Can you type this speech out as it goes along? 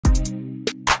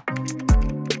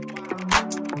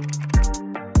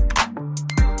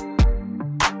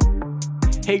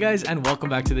Hey guys, and welcome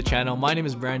back to the channel. My name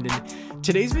is Brandon.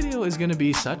 Today's video is going to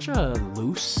be such a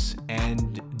loose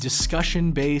and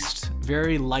discussion-based,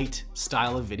 very light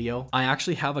style of video. I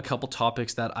actually have a couple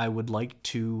topics that I would like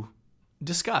to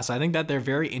discuss. I think that they're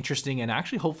very interesting and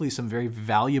actually hopefully some very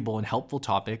valuable and helpful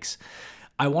topics.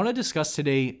 I want to discuss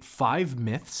today 5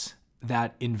 myths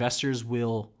that investors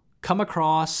will come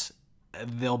across,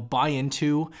 they'll buy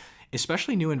into,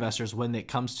 especially new investors when it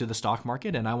comes to the stock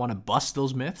market, and I want to bust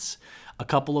those myths. A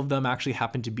couple of them actually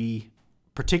happen to be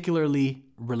particularly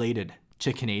related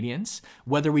to Canadians,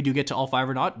 whether we do get to all 5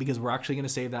 or not, because we're actually going to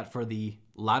save that for the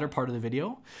latter part of the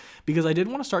video, because I did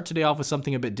want to start today off with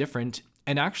something a bit different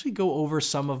and actually go over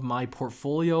some of my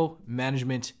portfolio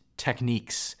management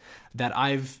techniques that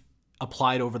I've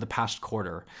applied over the past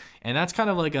quarter. And that's kind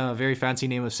of like a very fancy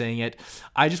name of saying it.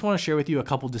 I just want to share with you a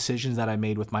couple decisions that I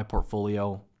made with my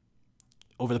portfolio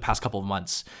over the past couple of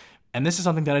months. And this is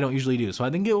something that I don't usually do. So I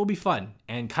think it will be fun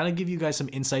and kind of give you guys some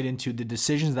insight into the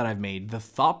decisions that I've made, the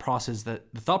thought processes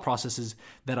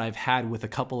that I've had with a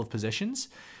couple of positions,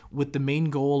 with the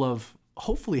main goal of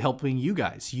hopefully helping you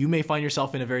guys. You may find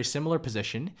yourself in a very similar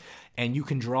position and you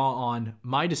can draw on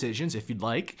my decisions if you'd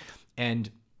like,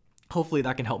 and hopefully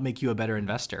that can help make you a better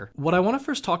investor. What I want to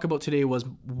first talk about today was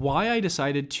why I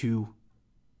decided to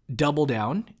double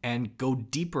down and go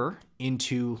deeper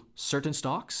into certain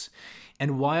stocks,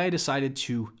 and why I decided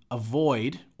to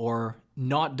avoid or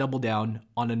not double down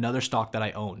on another stock that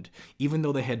I owned, even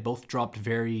though they had both dropped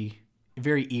very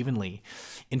evenly.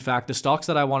 In fact, the stocks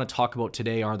that I want to talk about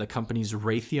today are the companies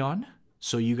Raytheon.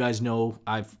 So you guys know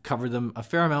I've covered them a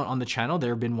fair amount on the channel.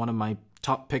 They've been one of my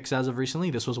top picks as of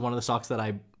recently. This was one of the stocks that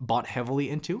I bought heavily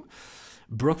into.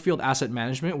 Brookfield Asset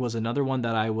Management was another one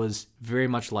that I was very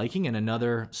much liking, and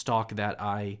another stock that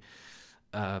I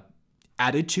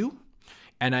added to.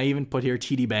 And I even put here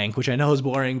TD Bank, which I know is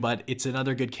boring, but it's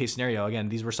another good case scenario. Again,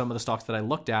 these were some of the stocks that I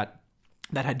looked at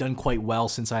that had done quite well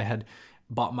since I had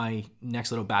bought my next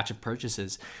little batch of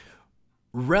purchases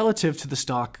relative to the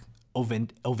stock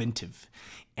Ovintiv.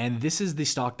 And this is the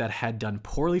stock that had done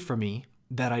poorly for me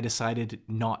that I decided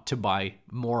not to buy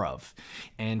more of.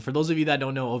 And for those of you that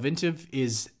don't know, Ovintiv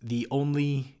is the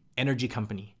only energy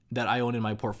company that I own in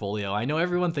my portfolio. I know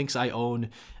everyone thinks I own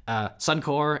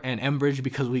Suncor and Enbridge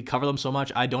because we cover them so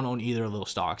much. I don't own either of those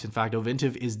stocks. In fact,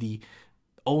 Ovintiv is the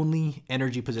only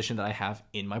energy position that I have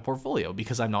in my portfolio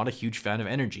because I'm not a huge fan of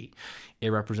energy. It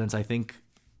represents, I think,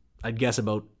 I'd guess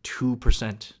about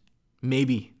 2%,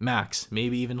 maybe max,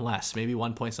 maybe even less, maybe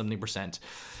 1 point something percent.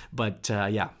 But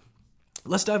yeah,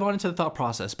 let's dive on into the thought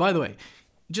process. By the way,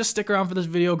 just stick around for this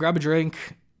video, grab a drink,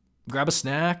 grab a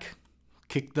snack,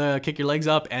 kick your legs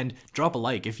up, and drop a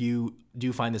like if you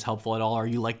do find this helpful at all, or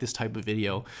you like this type of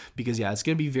video, because yeah, it's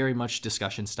going to be very much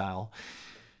discussion style.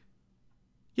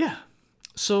 Yeah.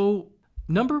 So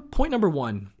point number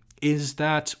 1 is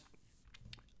that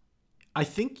I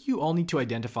think you all need to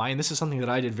identify, and this is something that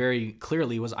I did very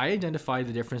clearly, was I identified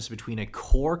the difference between a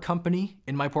core company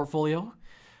in my portfolio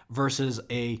versus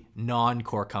a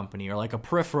non-core company, or like a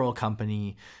peripheral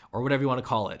company, or whatever you want to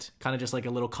call it, kind of just like a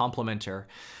little complementer.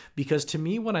 Because to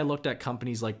me, when I looked at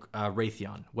companies like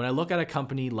Raytheon, when I look at a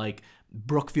company like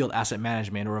Brookfield Asset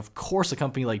Management, or of course a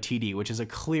company like TD, which is a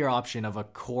clear option of a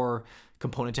core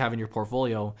component to have in your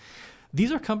portfolio,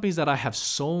 these are companies that I have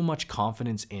so much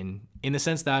confidence in the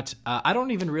sense that I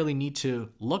don't even really need to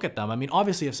look at them. I mean,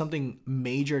 obviously, if something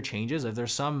major changes, if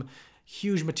there's some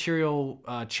huge material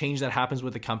change that happens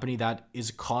with the company that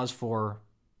is cause for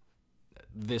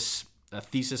this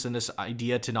thesis and this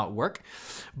idea to not work.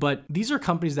 But these are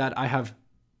companies that I have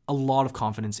a lot of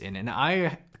confidence in, and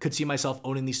I could see myself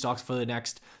owning these stocks for the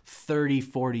next 30,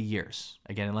 40 years.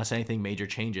 Again, unless anything major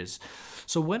changes.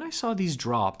 So when I saw these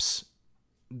drops,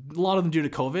 a lot of them due to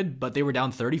COVID, but they were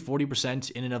down 30,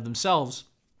 40% in and of themselves,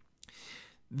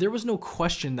 there was no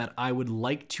question that I would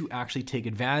like to actually take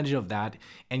advantage of that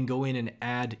and go in and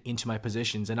add into my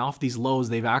positions. And off these lows,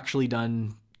 they've actually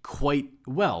done quite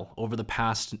well over the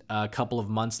past couple of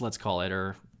months, let's call it,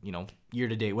 or year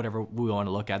to date, whatever we want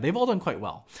to look at. They've all done quite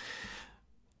well.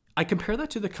 I compare that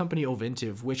to the company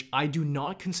Ovintiv, which I do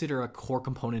not consider a core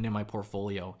component in my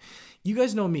portfolio. You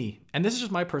guys know me, and this is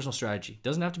just my personal strategy.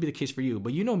 Doesn't have to be the case for you,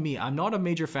 but you know me. I'm not a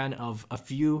major fan of a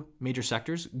few major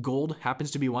sectors. Gold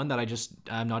happens to be one that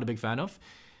I'm not a big fan of.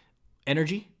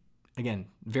 Energy, again,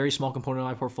 very small component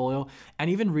of my portfolio. And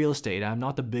even real estate. I'm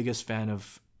not the biggest fan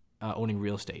of owning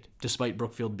real estate, despite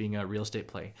Brookfield being a real estate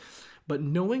play. But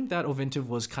knowing that Ovintiv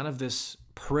was kind of this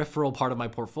peripheral part of my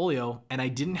portfolio, and I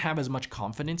didn't have as much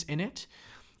confidence in it,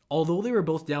 although they were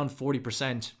both down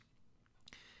 40%,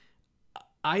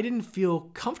 I didn't feel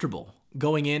comfortable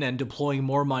going in and deploying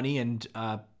more money and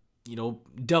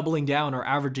doubling down or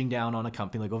averaging down on a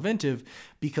company like Ovintiv,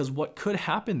 because what could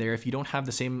happen there if you don't have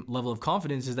the same level of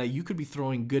confidence is that you could be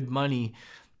throwing good money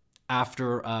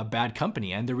after a bad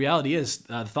company. And the reality is,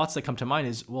 the thoughts that come to mind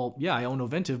is, well, yeah, I own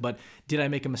Ovintiv, but did I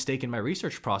make a mistake in my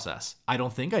research process? I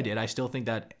don't think I did. I still think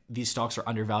that these stocks are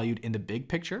undervalued in the big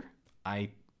picture.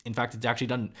 In fact,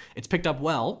 it's picked up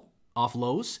well off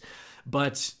lows,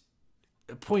 but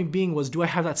the point being was, do I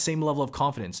have that same level of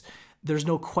confidence? There's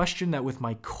no question that with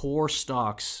my core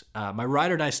stocks, my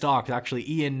ride or die stocks, actually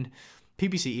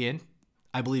PPC Ian,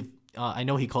 I believe, I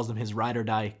know he calls them his ride or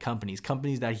die companies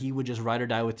that he would just ride or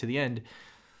die with to the end.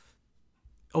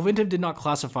 Ovintiv did not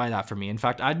classify that for me. In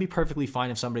fact, I'd be perfectly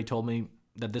fine if somebody told me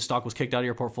that this stock was kicked out of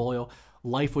your portfolio.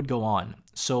 Life would go on.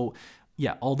 So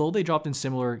yeah, although they dropped in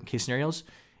similar case scenarios,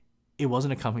 it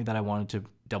wasn't a company that I wanted to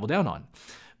double down on.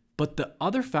 But the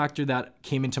other factor that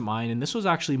came into mind, and this was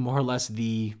actually more or less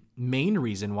the main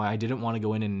reason why I didn't want to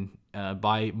go in and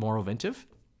buy more Ovintiv,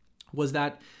 was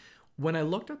that when I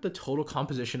looked at the total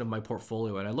composition of my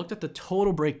portfolio and I looked at the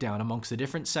total breakdown amongst the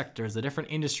different sectors, the different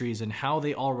industries, and how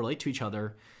they all relate to each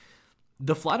other,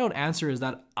 the flat out answer is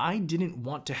that I didn't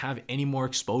want to have any more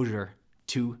exposure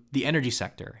to the energy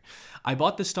sector. I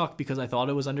bought this stock because I thought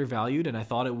it was undervalued and I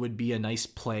thought it would be a nice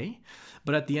play.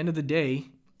 But at the end of the day,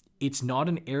 it's not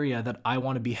an area that I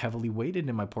want to be heavily weighted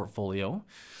in my portfolio.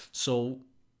 So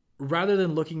rather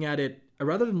than looking at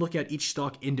each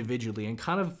stock individually and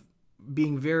kind of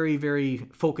being very, very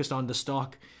focused on the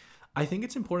stock, I think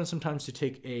it's important sometimes to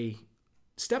take a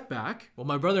step back. Well,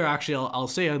 my brother actually, I'll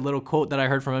say a little quote that I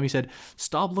heard from him. He said,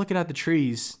 "Stop looking at the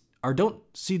trees, or don't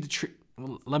see the tree."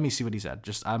 Well, let me see what he said.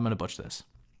 I'm going to butcher this.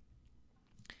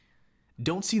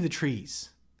 Don't see the trees,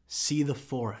 see the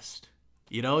forest.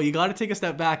 You got to take a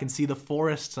step back and see the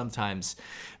forest sometimes,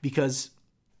 because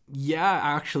yeah,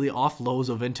 actually off lows,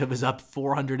 Ovintiv is up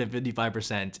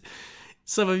 455%.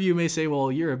 Some of you may say,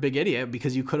 well, you're a big idiot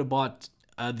because you could have bought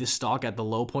this stock at the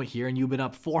low point here and you've been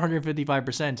up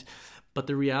 455%. But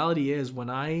the reality is, when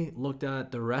I looked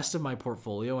at the rest of my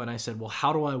portfolio and I said, well,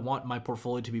 how do I want my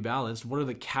portfolio to be balanced? What are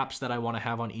the caps that I want to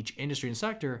have on each industry and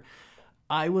sector?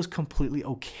 I was completely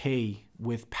okay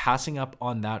with passing up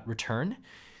on that return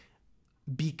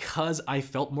because I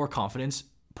felt more confidence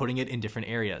putting it in different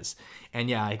areas. And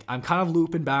yeah, I'm kind of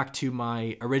looping back to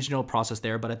my original process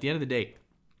there. But at the end of the day,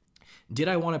 did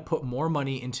I want to put more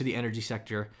money into the energy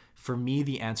sector? For me,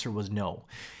 the answer was no.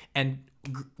 And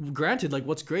granted,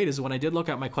 what's great is when I did look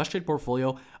at my question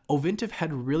portfolio, Ovintiv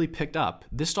had really picked up.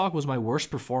 This stock was my worst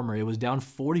performer. It was down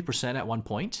 40% at one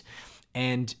point.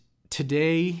 And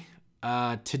today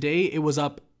it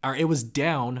was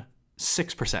down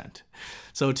 6%.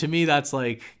 So to me, that's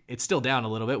it's still down a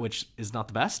little bit, which is not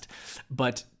the best,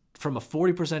 but from a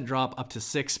 40% drop up to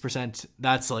 6%,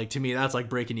 that's to me, that's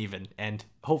breaking even. And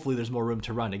hopefully there's more room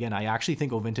to run. Again, I actually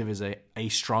think Ovintiv is a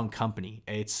strong company.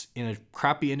 It's in a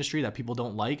crappy industry that people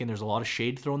don't like, and there's a lot of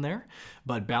shade thrown there.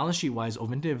 But balance sheet wise,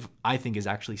 Ovintiv, I think, is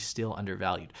actually still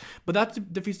undervalued. But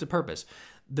that defeats the purpose.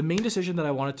 The main decision that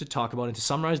I wanted to talk about and to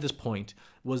summarize this point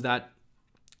was that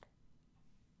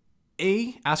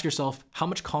ask yourself, how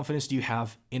much confidence do you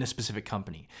have in a specific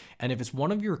company? And if it's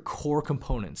one of your core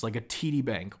components, like a TD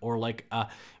Bank or like a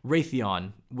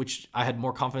Raytheon, which I had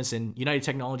more confidence in United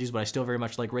Technologies, but I still very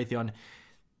much like Raytheon,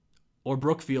 or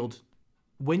Brookfield,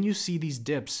 when you see these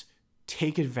dips,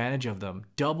 take advantage of them,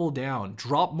 double down,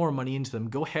 drop more money into them,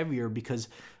 go heavier, because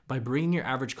by bringing your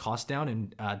average cost down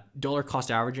and dollar cost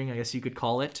averaging, I guess you could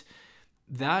call it,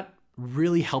 that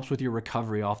really helps with your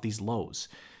recovery off these lows.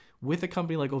 With a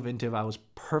company like Ovintiv, I was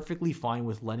perfectly fine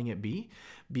with letting it be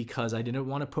because I didn't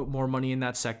want to put more money in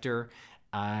that sector,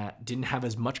 didn't have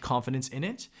as much confidence in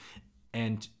it,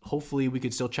 and hopefully we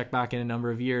could still check back in a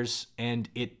number of years and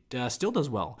it still does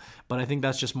well. But I think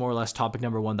that's just more or less topic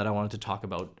number one that I wanted to talk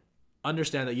about.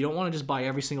 Understand that you don't want to just buy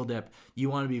every single dip.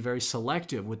 You want to be very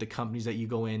selective with the companies that you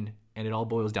go in, and it all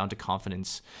boils down to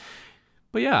confidence.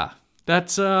 But yeah,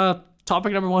 that's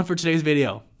topic number one for today's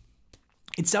video.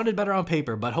 It sounded better on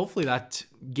paper, but hopefully that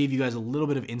gave you guys a little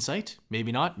bit of insight.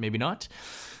 Maybe not, maybe not.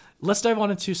 Let's dive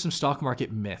on into some stock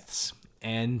market myths.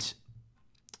 And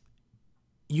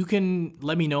you can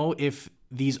let me know if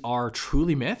these are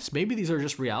truly myths. Maybe these are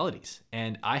just realities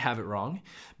and I have it wrong.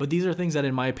 But these are things that,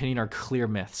 in my opinion, are clear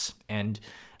myths. And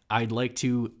I'd like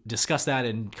to discuss that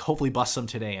and hopefully bust some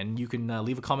today. And you can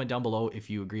leave a comment down below if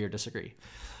you agree or disagree.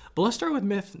 But let's start with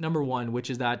myth number one, which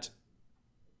is that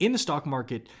in the stock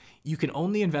market, you can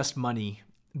only invest money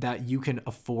that you can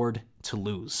afford to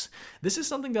lose. This is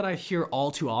something that I hear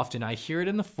all too often. I hear it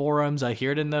in the forums, I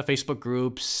hear it in the Facebook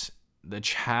groups, the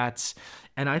chats,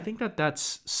 and I think that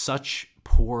that's such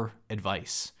poor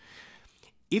advice.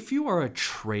 If you are a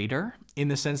trader, in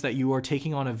the sense that you are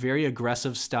taking on a very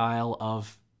aggressive style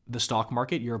of the stock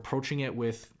market, you're approaching it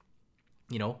with,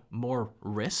 more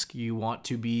risk, you want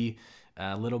to be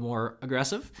a little more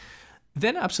aggressive,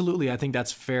 then absolutely, I think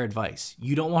that's fair advice.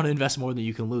 You don't want to invest more than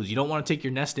you can lose. You don't want to take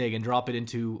your nest egg and drop it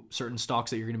into certain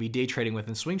stocks that you're going to be day trading with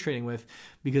and swing trading with,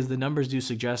 because the numbers do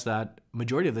suggest that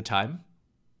majority of the time,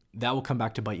 that will come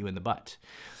back to bite you in the butt.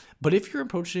 But if you're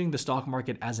approaching the stock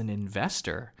market as an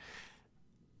investor,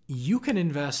 you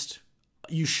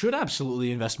should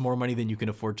absolutely invest more money than you can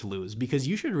afford to lose, because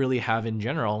you should really have, in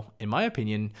general, in my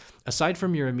opinion, aside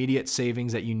from your immediate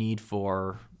savings that you need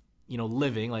for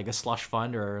living, like a slush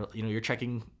fund or, your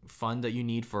checking fund that you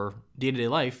need for day-to-day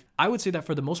life, I would say that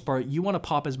for the most part, you want to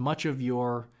pop as much of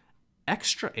your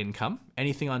extra income,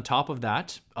 anything on top of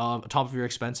that, on top of your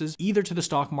expenses, either to the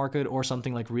stock market or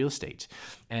something like real estate.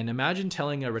 And imagine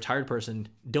telling a retired person,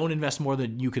 don't invest more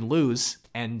than you can lose.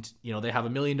 And, they have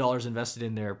 $1 million invested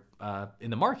in their, in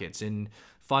the markets, in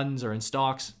funds or in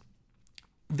stocks.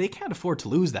 They can't afford to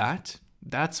lose that.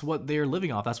 That's what they're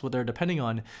living off. That's what they're depending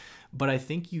on. But I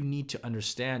think you need to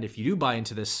understand, if you do buy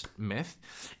into this myth,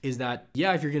 is that,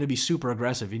 if you're going to be super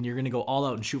aggressive and you're going to go all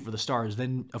out and shoot for the stars,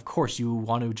 then of course you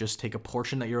want to just take a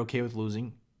portion that you're okay with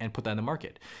losing and put that in the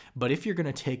market. But if you're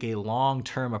going to take a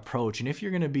long-term approach, and if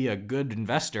you're going to be a good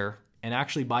investor and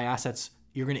actually buy assets,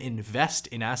 you're going to invest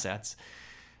in assets,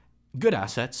 good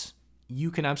assets, you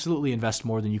can absolutely invest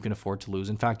more than you can afford to lose.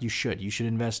 In fact, you should. You should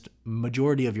invest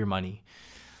majority of your money.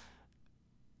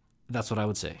 That's what I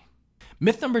would say.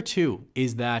 Myth number 2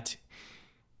 is that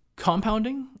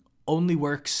compounding only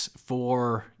works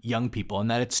for young people and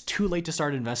that it's too late to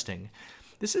start investing.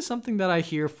 This is something that I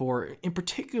hear in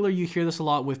particular, you hear this a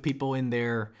lot with people in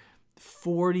their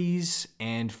 40s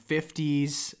and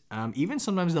 50s, even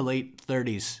sometimes the late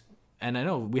 30s. And I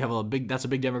know we have that's a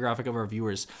big demographic of our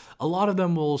viewers. A lot of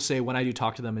them will say, when I do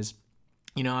talk to them, is,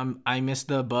 I missed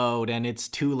the boat and it's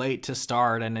too late to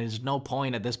start and there's no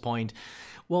point at this point.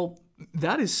 Well,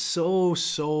 that is so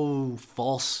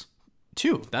false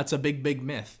too. That's a big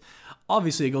myth.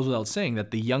 Obviously, it goes without saying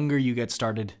that the younger you get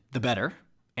started, the better.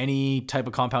 Any type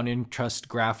of compound interest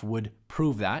graph would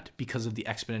prove that, because of the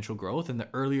exponential growth, and the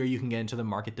earlier you can get into the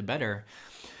market, the better.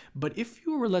 But if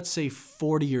you were, let's say,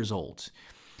 40 years old,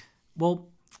 well,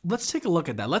 let's take a look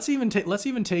at that. Let's even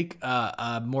take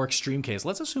a more extreme case.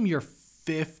 Let's assume you're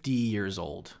 50 years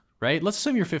old, right? Let's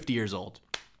assume you're 50 years old.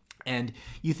 And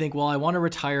you think, well, I want to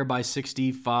retire by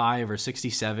 65 or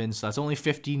 67, so that's only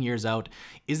 15 years out.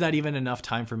 Is that even enough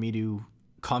time for me to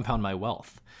compound my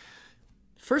wealth?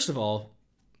 First of all,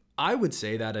 I would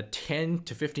say that a 10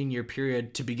 to 15 year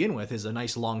period to begin with is a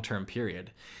nice long-term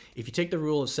period. If you take the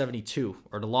rule of 72,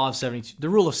 or the law of 72, the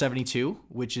rule of 72,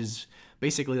 which is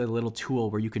basically a little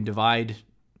tool where you can divide,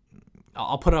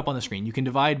 I'll put it up on the screen. You can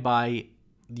divide by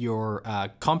your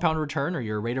compound return or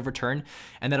your rate of return,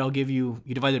 and that'll give you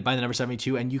divide it by the number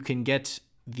 72, and you can get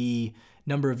the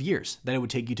number of years that it would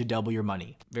take you to double your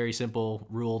money. Very simple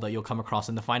rule that you'll come across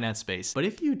in the finance space. But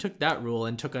if you took that rule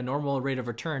and took a normal rate of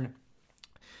return,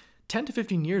 10 to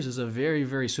 15 years is a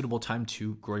very suitable time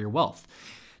to grow your wealth.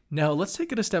 Now, let's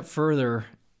take it a step further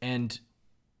and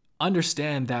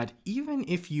understand that even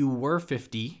if you were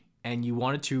 50 and you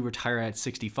wanted to retire at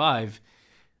 65,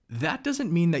 that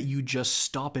doesn't mean that you just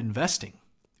stop investing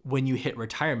when you hit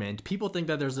retirement. People think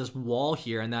that there's this wall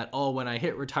here and that, when I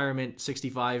hit retirement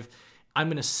 65, I'm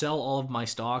going to sell all of my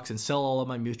stocks and sell all of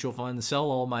my mutual funds,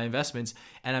 sell all of my investments,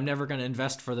 and I'm never going to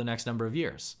invest for the next number of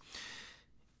years.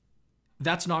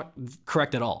 That's not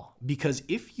correct at all, because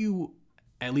if you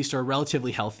at least are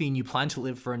relatively healthy and you plan to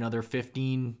live for another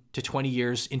 15 to 20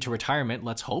 years into retirement,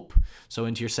 let's hope, so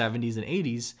into your 70s and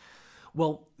 80s,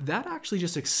 well, that actually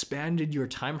just expanded your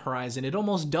time horizon. It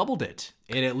almost doubled it.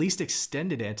 It at least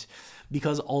extended it,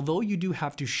 because although you do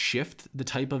have to shift the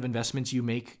type of investments you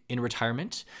make in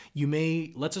retirement, you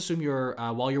may, let's assume you're,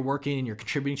 while you're working and you're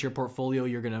contributing to your portfolio,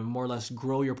 you're going to more or less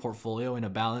grow your portfolio in a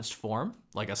balanced form,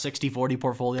 like a 60-40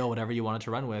 portfolio, whatever you want it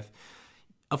to run with.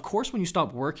 Of course, when you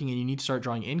stop working and you need to start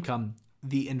drawing income,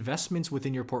 the investments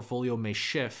within your portfolio may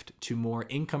shift to more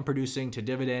income producing, to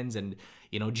dividends and,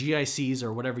 GICs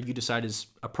or whatever you decide is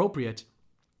appropriate.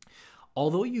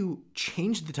 Although you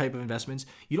change the type of investments,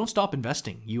 you don't stop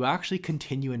investing. You actually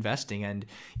continue investing. And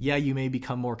you may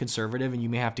become more conservative and you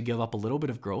may have to give up a little bit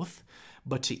of growth,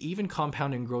 but to even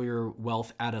compound and grow your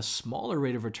wealth at a smaller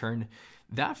rate of return,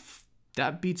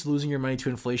 that beats losing your money to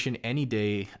inflation any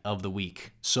day of the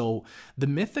week. So the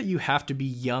myth that you have to be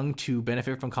young to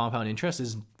benefit from compound interest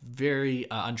is very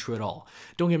untrue at all.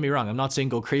 Don't get me wrong. I'm not saying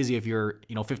go crazy if you're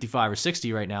 55 or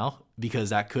 60 right now, because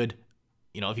that could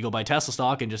if you go buy Tesla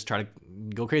stock and just try to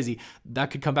go crazy,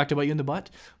 that could come back to bite you in the butt.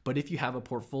 But if you have a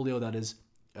portfolio that is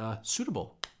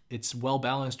suitable, it's well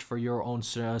balanced for your own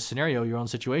scenario, your own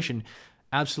situation,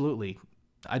 absolutely,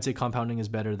 I'd say compounding is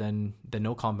better than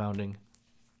no compounding.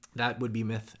 That would be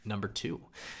myth number 2.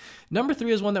 Number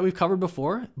 3 is one that we've covered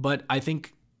before, but I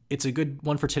think it's a good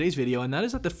one for today's video, and that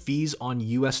is that the fees on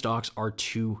US stocks are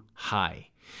too high.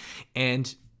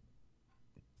 And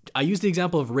I use the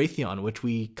example of Raytheon, which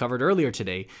we covered earlier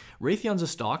today. Raytheon's a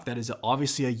stock that is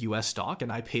obviously a US stock,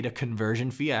 and I paid a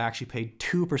conversion fee. I actually paid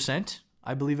 2%,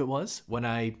 I believe it was, when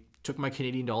I took my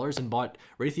Canadian dollars and bought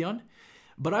Raytheon.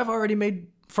 But I've already made,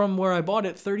 from where I bought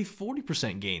it,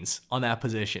 30-40% gains on that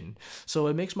position. So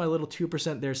it makes my little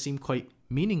 2% there seem quite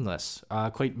meaningless.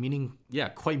 Quite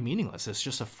meaningless. It's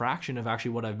just a fraction of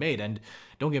actually what I've made. And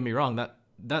don't get me wrong, that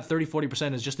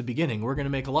 30-40% is just the beginning. We're going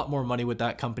to make a lot more money with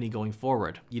that company going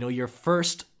forward. Your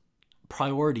first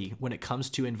priority when it comes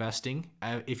to investing,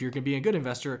 if you're going to be a good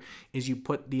investor, is you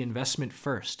put the investment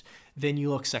first. Then you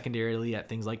look secondarily at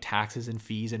things like taxes and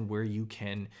fees and where you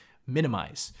can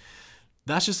minimize.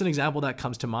 That's just an example that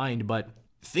comes to mind, but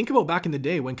think about back in the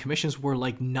day when commissions were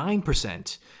like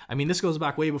 9%. I mean, this goes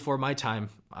back way before my time.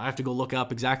 I have to go look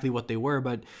up exactly what they were,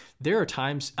 but there are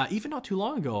times, even not too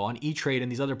long ago on E-Trade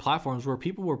and these other platforms where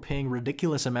people were paying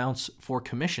ridiculous amounts for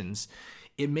commissions.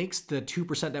 It makes the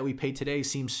 2% that we pay today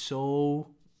seem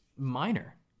so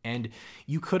minor. And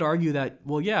you could argue that,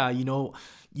 well, yeah,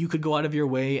 you could go out of your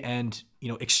way and,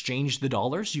 exchange the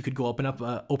dollars. You could go open up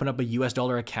a US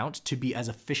dollar account to be as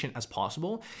efficient as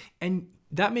possible. And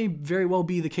that may very well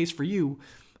be the case for you.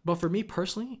 But for me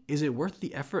personally, is it worth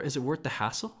the effort? Is it worth the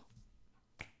hassle?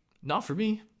 Not for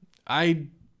me.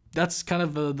 That's kind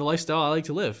of the lifestyle I like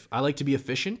to live. I like to be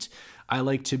efficient. I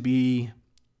like to be,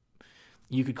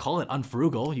 you could call it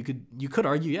unfrugal. You could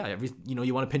argue, yeah,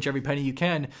 you want to pinch every penny you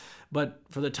can, but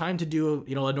for the time to do,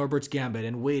 a Norbert's Gambit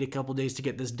and wait a couple days to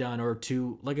get this done, or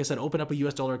to, like I said, open up a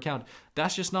US dollar account,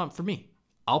 that's just not for me.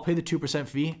 I'll pay the 2%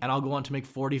 fee and I'll go on to make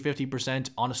 40-50%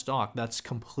 on a stock. That's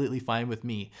completely fine with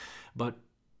me. But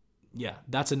yeah,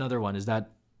 that's another one,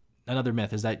 another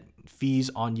myth is that fees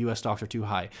on US stocks are too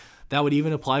high. That would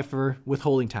even apply for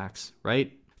withholding tax,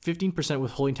 right? 15%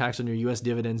 withholding tax on your US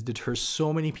dividends deters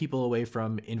so many people away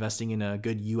from investing in a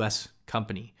good US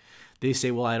company. They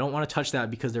say, well, I don't want to touch that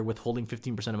because they're withholding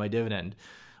 15% of my dividend.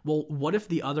 Well, what if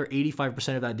the other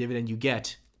 85% of that dividend you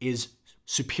get is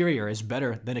superior, is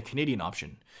better than a Canadian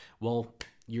option? Well,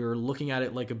 you're looking at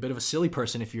it like a bit of a silly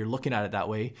person if you're looking at it that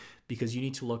way, because you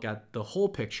need to look at the whole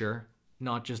picture,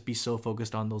 not just be so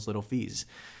focused on those little fees.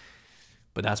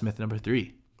 But that's myth number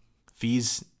 3.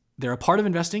 Fees, they're a part of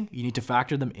investing. You need to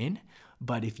factor them in.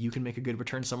 But if you can make a good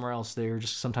return somewhere else, they're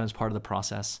just sometimes part of the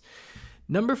process.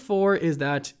 Number 4 is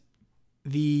that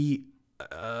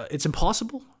it's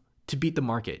impossible to beat the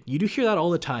market. You do hear that all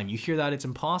the time. You hear that it's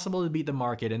impossible to beat the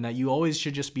market and that you always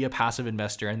should just be a passive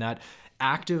investor, and that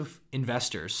active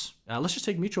investors, let's just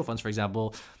take mutual funds, for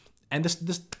example. And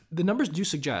the numbers do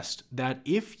suggest that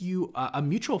if you, a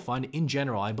mutual fund in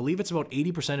general, I believe it's about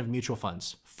 80% of mutual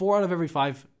funds, 4 out of every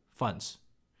 5 funds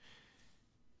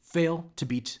fail to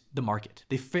beat the market.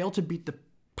 They fail to beat the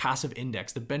passive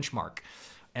index, the benchmark.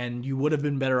 And you would have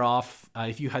been better off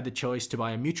if you had the choice to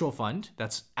buy a mutual fund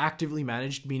that's actively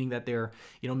managed, meaning that they're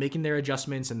making their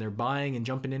adjustments and they're buying and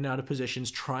jumping in and out of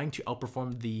positions, trying to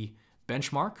outperform the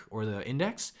benchmark or the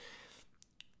index.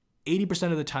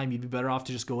 80% of the time, you'd be better off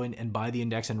to just go in and buy the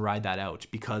index and ride that out,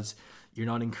 because you're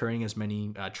not incurring as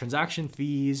many transaction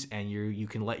fees, and you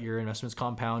can let your investments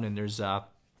compound, and there's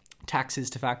taxes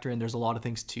to factor in. There's a lot of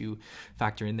things to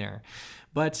factor in there.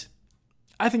 But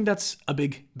I think that's a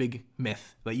big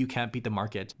myth, that you can't beat the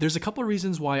market. There's a couple of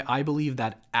reasons why I believe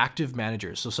that active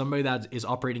managers, so somebody that is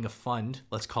operating a fund,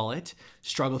 let's call it,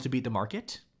 struggle to beat the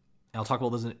market. And I'll talk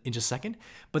about those in just a second.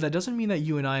 But that doesn't mean that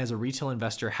you and I as a retail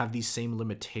investor have these same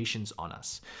limitations on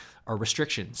us or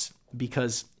restrictions.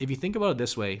 Because if you think about it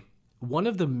this way, one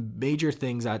of the major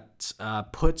things that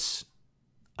puts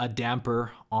a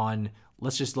damper on,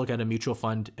 let's just look at a mutual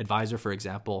fund advisor, for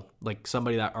example, like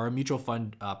somebody that, or a mutual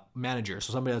fund manager,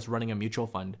 so somebody that's running a mutual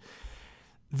fund,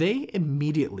 they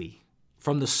immediately,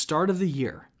 from the start of the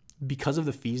year, because of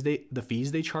the fees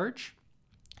they charge,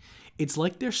 it's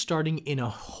like they're starting in a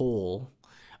hole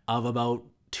of about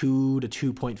 2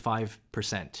 to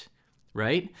 2.5%,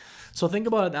 right? So think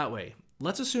about it that way.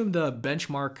 Let's assume the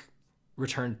benchmark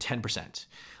returned 10%.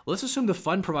 Let's assume the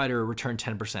fund provider returned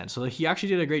 10%. So he actually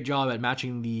did a great job at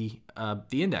matching the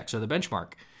index or the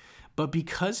benchmark. But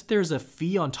because there's a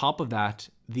fee on top of that,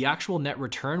 the actual net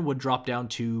return would drop down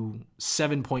to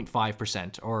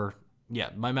 7.5%, or yeah,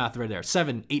 my math right there,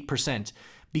 8%,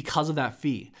 because of that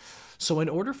fee. So in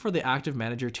order for the active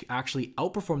manager to actually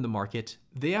outperform the market,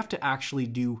 they have to actually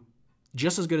do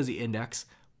just as good as the index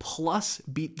plus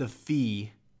beat the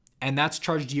fee. And that's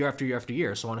charged year after year after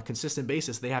year. So on a consistent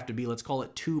basis, they have to be, let's call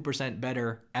it 2%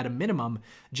 better at a minimum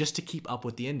just to keep up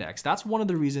with the index. That's one of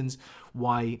the reasons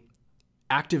why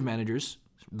active managers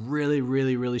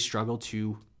really struggle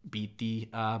to beat the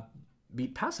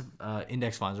beat passive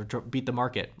index funds, or to beat the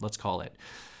market, let's call it.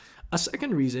 A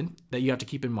second reason that you have to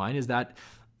keep in mind is that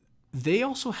they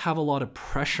also have a lot of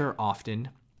pressure often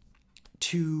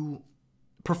to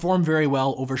perform very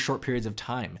well over short periods of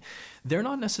time. They're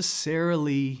not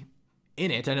necessarily in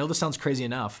it. I know this sounds crazy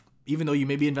enough. Even though you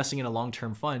may be investing in a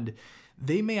long-term fund,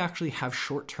 they may actually have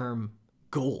short-term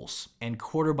goals and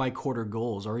quarter-by-quarter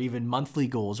goals, or even monthly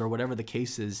goals, or whatever the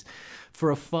case is.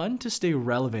 For a fund to stay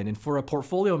relevant, and for a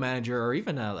portfolio manager or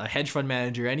even a hedge fund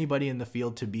manager, anybody in the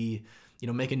field to be,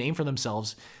 make a name for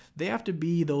themselves, they have to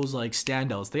be those like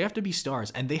standouts. They have to be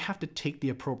stars, and they have to take the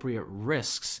appropriate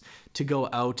risks to go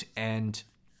out and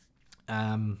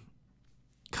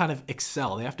kind of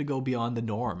excel. They have to go beyond the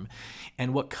norm.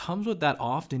 And what comes with that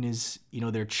often is,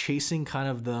 they're chasing kind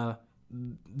of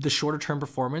the shorter term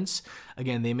performance.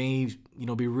 Again, they may,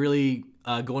 be really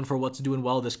going for what's doing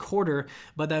well this quarter,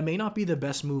 but that may not be the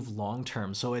best move long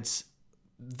term. So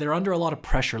they're under a lot of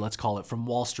pressure, let's call it, from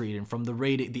Wall Street and from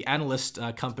the analyst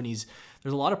companies.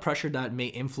 There's a lot of pressure that may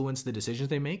influence the decisions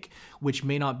they make, which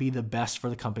may not be the best for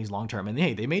the companies long term. And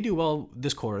hey, they may do well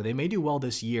this quarter, they may do well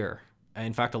this year.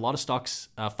 In fact, a lot of stocks,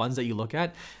 funds that you look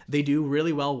at, they do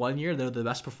really well one year. They're the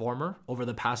best performer over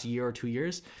the past year or 2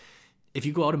 years. If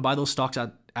you go out and buy those stocks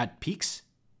at peaks,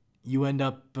 you end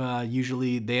up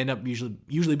usually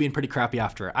being pretty crappy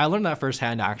after. I learned that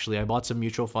firsthand, actually. I bought some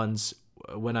mutual funds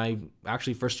when I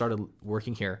actually first started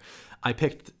working here. I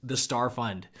picked the Star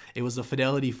Fund. It was the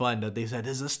Fidelity Fund that they said,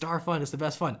 this is a Star Fund, it's the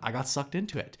best fund. I got sucked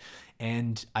into it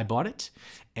and I bought it,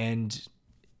 and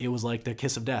it was like the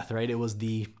kiss of death, right?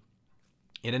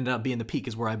 It ended up being the peak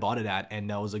is where I bought it at. And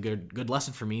that was a good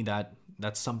lesson for me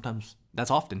that's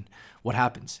often what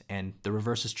happens. And the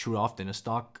reverse is true often. A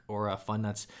stock or a fund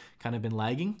that's kind of been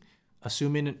lagging,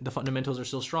 assuming the fundamentals are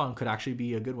still strong, could actually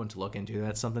be a good one to look into.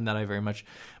 That's something that I very much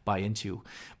buy into.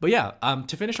 But yeah,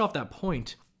 to finish off that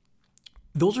point,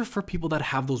 those are for people that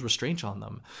have those restraints on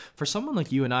them. For someone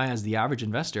like you and I, as the average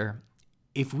investor,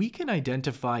 if we can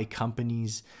identify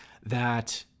companies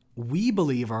that we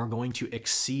believe are going to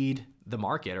exceed the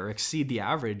market or exceed the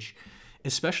average,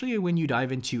 especially when you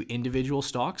dive into individual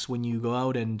stocks, when you go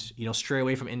out and stray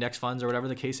away from index funds or whatever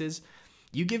the case is,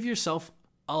 you give yourself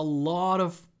a lot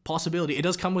of possibility. It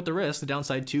does come with the risk, the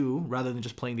downside too, rather than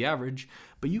just playing the average,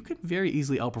 but you can very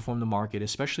easily outperform the market,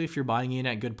 especially if you're buying in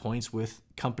at good points with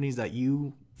companies that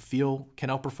you feel can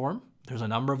outperform. There's a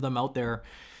number of them out there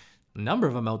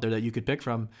that you could pick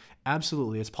from.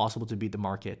 Absolutely, it's possible to beat the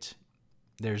market.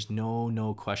 There's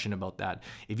no question about that.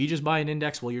 If you just buy an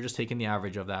index, well, you're just taking the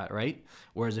average of that, right?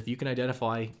 Whereas if you can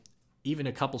identify even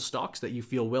a couple stocks that you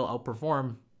feel will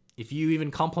outperform, if you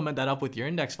even complement that up with your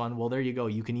index fund, well, there you go.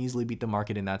 You can easily beat the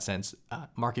market in that sense,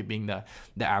 market being the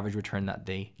average return that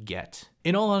they get.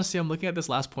 In all honesty, I'm looking at this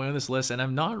last point on this list, and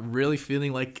I'm not really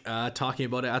feeling like talking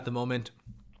about it at the moment.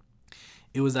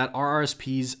 It was that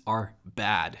RRSPs are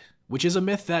bad, which is a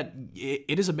myth.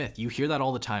 It is a myth. You hear that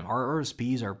all the time.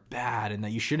 RRSPs are bad and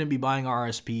that you shouldn't be buying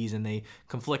RRSPs and they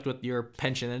conflict with your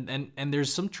pension. And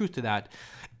there's some truth to that.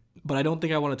 But I don't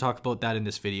think I want to talk about that in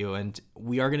this video. And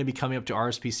we are going to be coming up to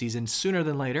RRSP season sooner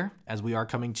than later, as we are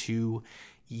coming to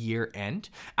year end.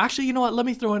 Actually, you know what? Let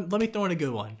me throw in a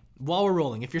good one while we're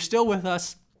rolling. If you're still with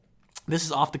us, this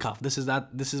is off the cuff. This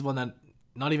is one that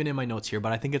not even in my notes here,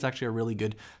 but I think it's actually a really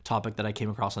good topic that I came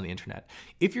across on the internet.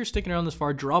 If you're sticking around this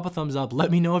far, drop a thumbs up.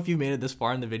 Let me know if you made it this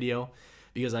far in the video,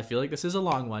 because I feel like this is a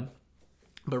long one.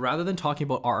 But rather than talking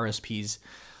about RRSPs,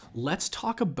 let's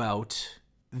talk about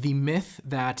the myth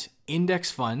that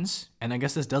index funds, and I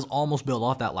guess this does almost build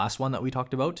off that last one that we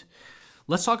talked about.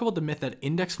 Let's talk about the myth that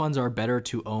index funds are better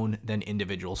to own than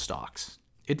individual stocks.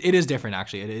 It is different,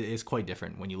 actually. It is quite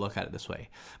different when you look at it this way.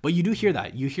 But you do hear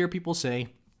that. You hear people say,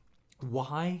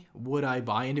 why would I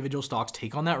buy individual stocks,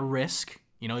 take on that risk?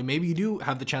 Maybe you do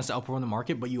have the chance to outperform the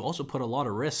market, but you also put a lot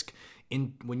of risk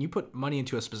in when you put money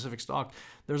into a specific stock.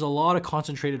 There's a lot of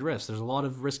concentrated risk. There's a lot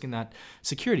of risk in that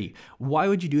security. Why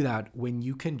would you do that when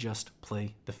you can just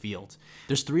play the field?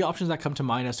 There's 3 options that come to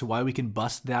mind as to why we can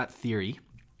bust that theory,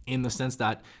 in the sense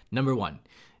that, number one,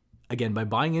 again, by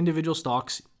buying individual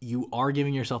stocks, you are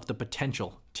giving yourself the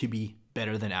potential to be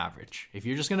better than average. If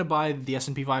you're just going to buy the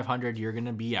S&P 500, you're going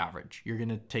to be average. You're going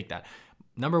to take that.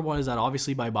 Number one is that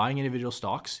obviously by buying individual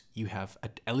stocks, you have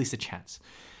at least a chance.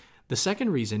 The second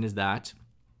reason is that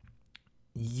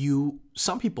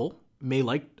some people may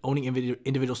like owning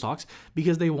individual stocks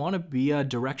because they want to be a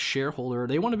direct shareholder.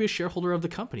 They want to be a shareholder of the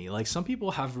company. Like some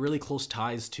people have really close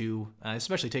ties to,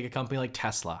 especially take a company like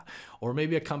Tesla, or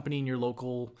maybe a company in your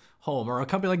local home, or a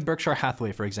company like Berkshire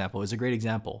Hathaway, for example, is a great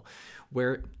example,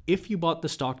 where if you bought the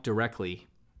stock directly,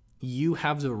 you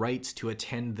have the rights to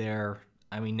attend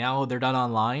now they're done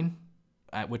online,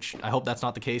 which I hope that's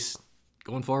not the case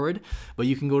going forward, but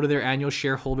you can go to their annual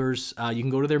shareholders, you can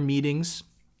go to their meetings.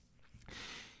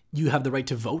 You have the right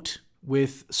to vote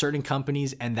with certain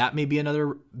companies, and that may be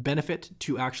another benefit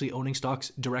to actually owning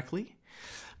stocks directly.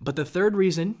 But the third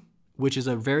reason, which is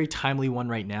a very timely one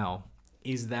right now,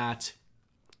 is that,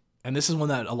 and this is one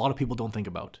that a lot of people don't think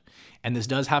about, and this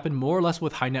does happen more or less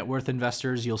with high net worth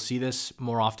investors. You'll see this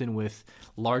more often with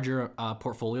larger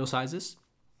portfolio sizes.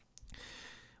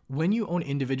 When you own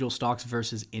individual stocks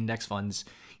versus index funds,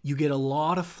 you get a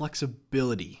lot of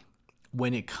flexibility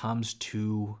when it comes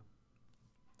to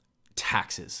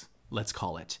taxes, let's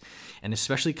call it. And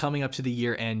especially coming up to the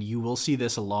year end, you will see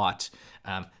this a lot.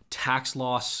 Tax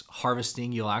loss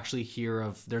harvesting, you'll actually hear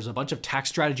of, there's a bunch of tax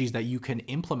strategies that you can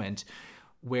implement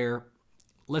where,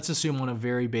 let's assume on a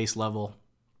very base level,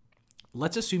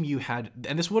 let's assume you had,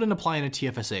 and this wouldn't apply in a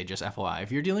TFSA, just FYI.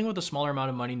 If you're dealing with a smaller amount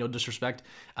of money, no disrespect,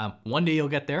 one day you'll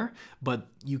get there, but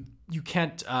you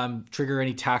can't trigger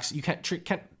any tax, you can't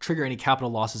trigger any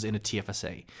capital losses in a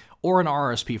TFSA or an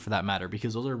RRSP for that matter,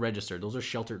 because those are registered, those are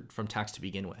sheltered from tax to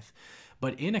begin with.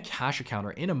 But in a cash account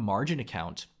or in a margin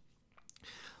account,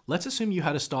 let's assume you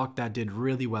had a stock that did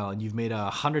really well and you've made a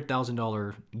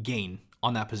 $100,000 gain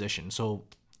on that position. So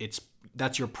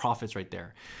that's your profits right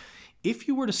there. If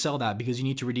you were to sell that because you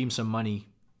need to redeem some money,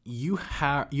 you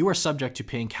are subject to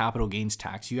paying capital gains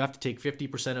tax. You have to take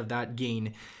 50% of that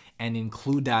gain and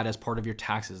include that as part of your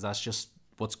taxes. That's just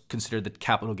what's considered the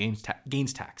capital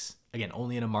gains tax. Again,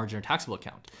 only in a margin or taxable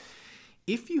account.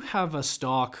 If you have a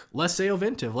stock, let's say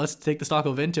Ovintiv, let's take the stock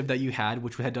Ovintiv that you had,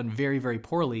 which had done very, very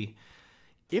poorly.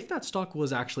 If that stock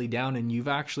was actually down and you've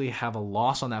actually have a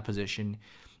loss on that position,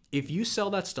 if you sell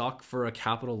that stock for a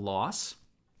capital loss,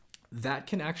 that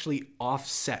can actually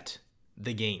offset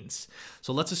the gains.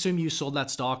 So let's assume you sold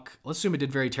that stock, let's assume it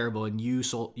did very terrible and you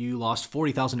lost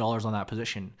 $40,000 on that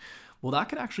position. Well, that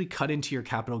could actually cut into your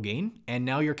capital gain, and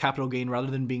now your capital gain, rather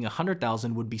than being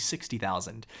 100,000, would be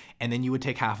 60,000, and then you would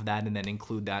take half of that and then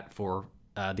include that for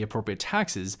the appropriate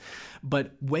taxes.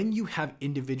 But when you have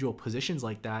individual positions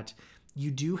like that, you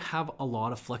do have a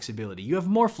lot of flexibility. You have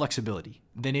more flexibility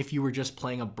than if you were just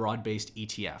playing a broad-based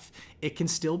ETF. It can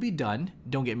still be done,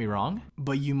 don't get me wrong,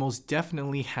 but you most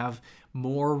definitely have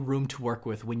more room to work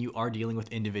with when you are dealing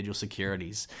with individual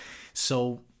securities.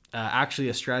 So actually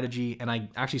a strategy, and I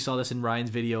actually saw this in Ryan's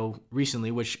video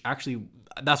recently, which actually,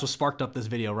 that's what sparked up this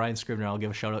video, Ryan Scribner. I'll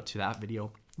give a shout out to that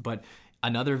video. But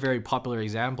another very popular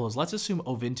example is, let's assume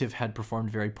Ovintiv had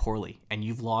performed very poorly and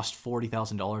you've lost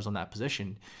 $40,000 on that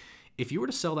position. If you were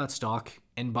to sell that stock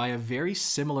and buy a very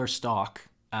similar stock,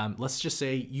 let's just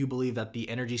say you believe that the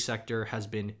energy sector has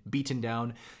been beaten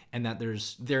down and that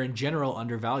they're in general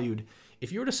undervalued.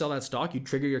 If you were to sell that stock, you'd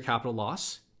trigger your capital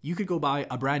loss. You could go buy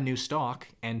a brand new stock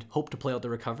and hope to play out the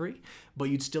recovery, but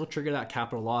you'd still trigger that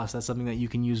capital loss. That's something that you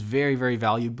can use very, very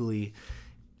valuably,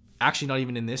 actually not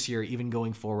even in this year, even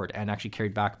going forward, and actually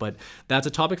carried back. But that's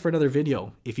a topic for another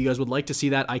video. If you guys would like to see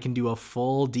that, I can do a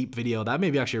full deep video. That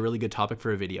may be actually a really good topic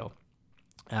for a video.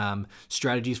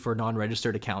 Strategies for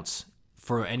non-registered accounts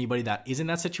for anybody that is in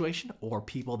that situation, or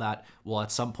people that will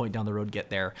at some point down the road get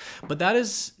there. But that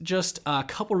is just a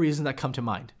couple reasons that come to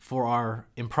mind for our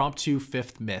impromptu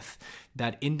fifth myth,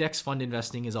 that index fund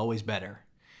investing is always better.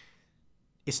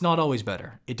 It's not always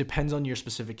better. It depends on your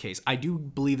specific case. I do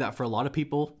believe that for a lot of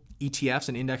people, ETFs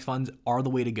and index funds are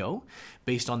the way to go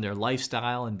based on their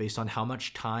lifestyle and based on how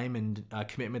much time and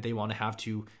commitment they want to have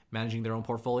to managing their own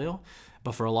portfolio.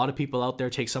 But for a lot of people out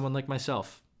there, take someone like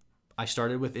myself. I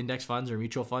started with index funds or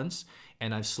mutual funds,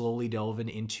 and I've slowly delved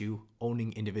into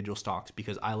owning individual stocks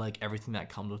because I like everything that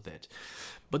comes with it.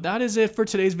 But that is it for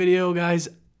today's video, guys.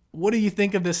 What do you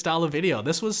think of this style of video?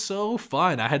 This was so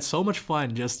fun. I had so much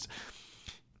fun just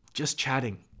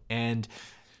chatting, and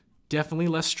definitely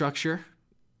less structure,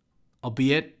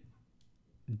 albeit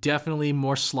definitely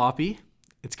more sloppy.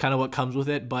 It's kind of what comes with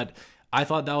it, but I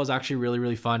thought that was actually really,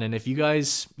 really fun. And if you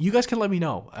guys can let me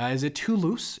know, is it too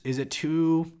loose? Is it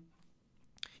too,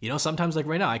 sometimes like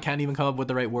right now, I can't even come up with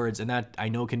the right words, and that I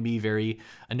know can be very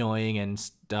annoying and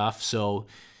stuff. So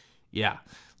yeah,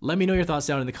 Let me know your thoughts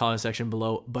down in the comment section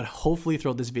below, but hopefully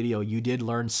throughout this video, you did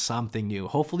learn something new.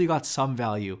 Hopefully you got some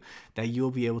value that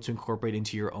you'll be able to incorporate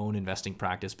into your own investing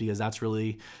practice, because that's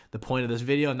really the point of this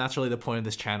video and that's really the point of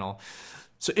this channel.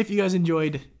 So if you guys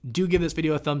enjoyed, do give this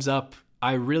video a thumbs up.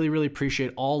 I really, really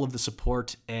appreciate all of the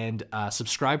support, and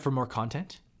subscribe for more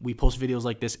content. We post videos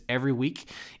like this every week,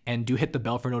 and do hit the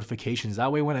bell for notifications.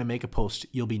 That way when I make a post,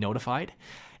 you'll be notified.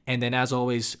 And then as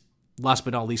always, last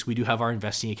but not least, we do have our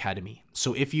Investing Academy.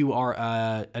 So if you are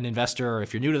an investor, or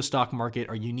if you're new to the stock market,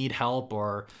 or you need help,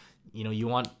 or you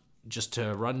want just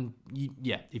to run,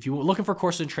 if you're looking for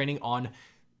courses and training on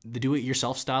the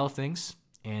do-it-yourself style of things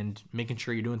and making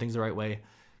sure you're doing things the right way,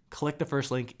 click the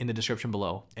first link in the description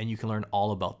below and you can learn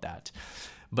all about that.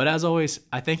 But as always,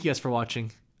 I thank you guys for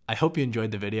watching. I hope you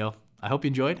enjoyed the video. I hope you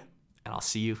enjoyed, and I'll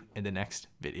see you in the next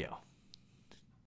video.